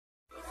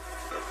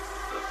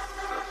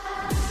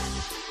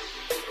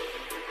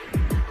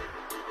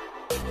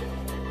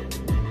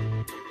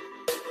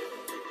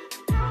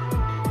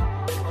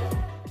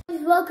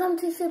Welcome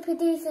to Super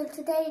Diesel.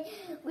 Today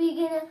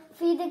we're gonna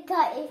feed the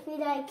cat if he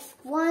likes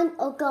one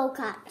or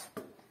Go-Cat.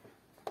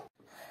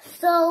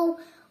 So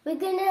we're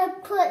gonna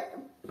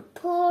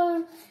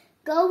pour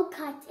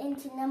Go-Cat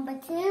into number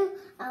 2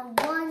 and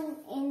 1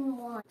 in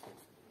 1.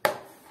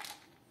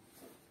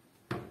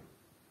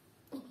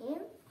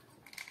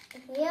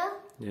 Here?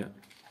 Yeah.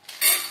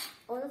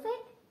 All of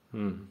it?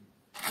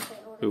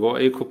 Okay, We've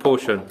got equal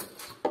portion.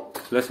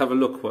 Let's have a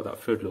look what that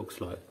food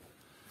looks like.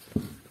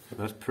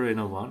 That's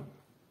Purina 1.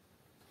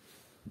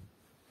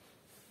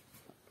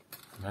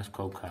 That's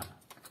Go-Cat.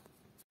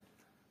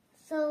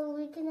 So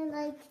we're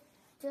gonna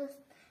just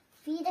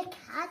feed a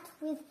cat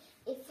with,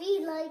 if he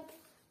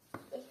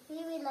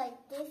would like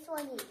this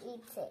one, he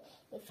eats it.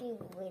 If he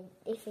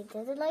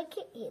doesn't like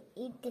it, he'll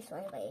eat this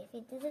one. But if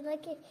he doesn't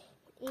like it,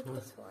 eat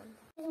this one.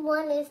 This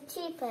one is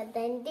cheaper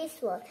than this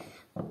one,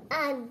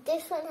 and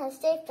this one has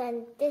this,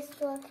 and this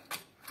one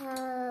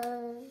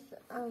has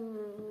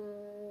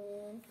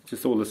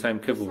Just all the same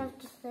kibble. Just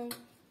the same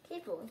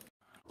kibble.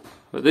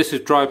 But this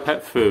is dry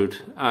pet food,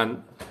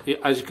 and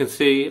as you can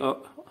see,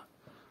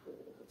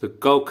 the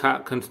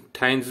Go-Cat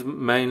contains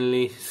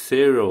mainly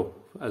cereal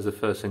as the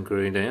first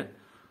ingredient,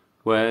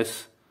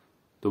 whereas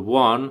the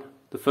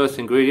first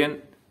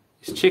ingredient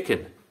is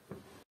chicken.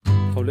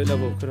 Hold it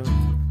level,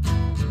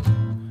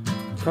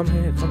 come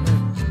here,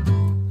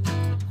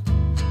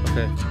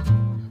 Okay.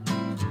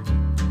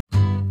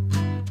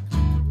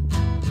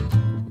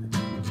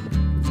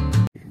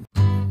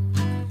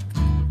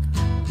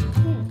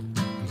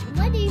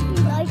 What if he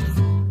likes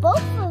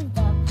both of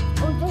them,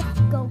 or just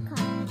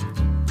Go-Cat?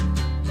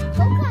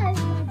 Go-Cat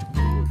is my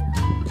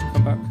favorite.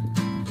 Come back.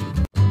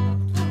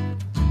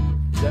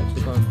 He's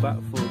actually going back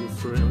for the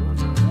Purina 1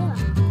 now.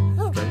 Yeah.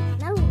 Oh,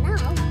 now.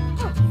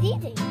 Oh, he's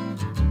eating.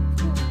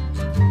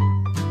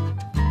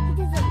 He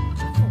doesn't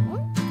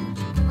want.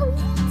 Oh,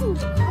 he's eating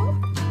it now.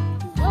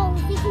 Oh, I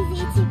think he's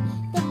eating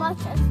the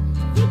mushrooms.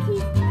 I think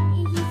he's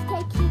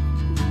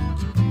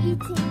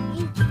eating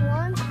each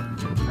one.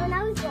 Oh,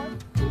 now he's going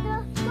to the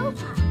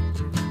Go-Cat.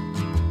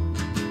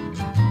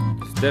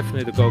 It's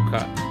definitely the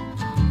Go-Cat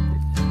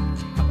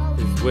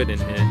is winning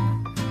here.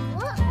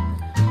 What?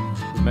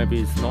 Maybe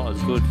it's not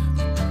as good.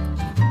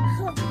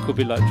 Could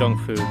be like junk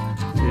food.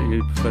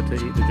 You prefer to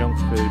eat the junk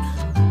food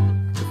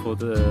before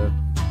the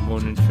more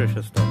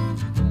nutritious stuff.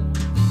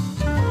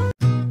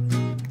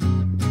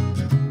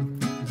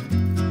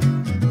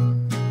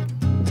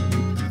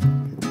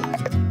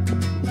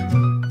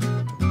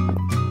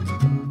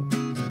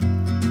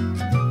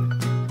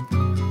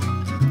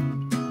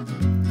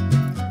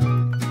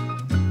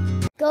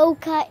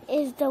 Go-Cat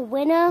is the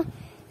winner,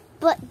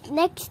 but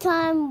next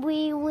time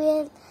we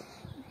will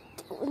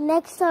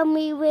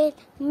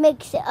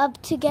mix it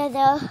up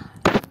together.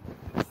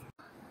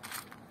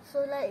 So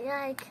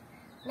like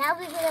now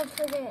we're gonna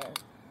put it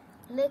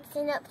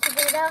mixing up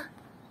together.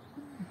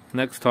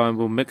 Next time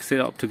we'll mix it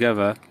up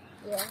together,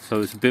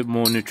 so it's a bit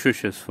more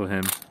nutritious for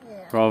him,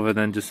 rather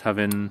than just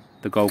having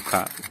the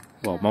Go-Cat,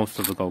 well, most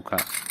of the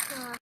Go-Cat.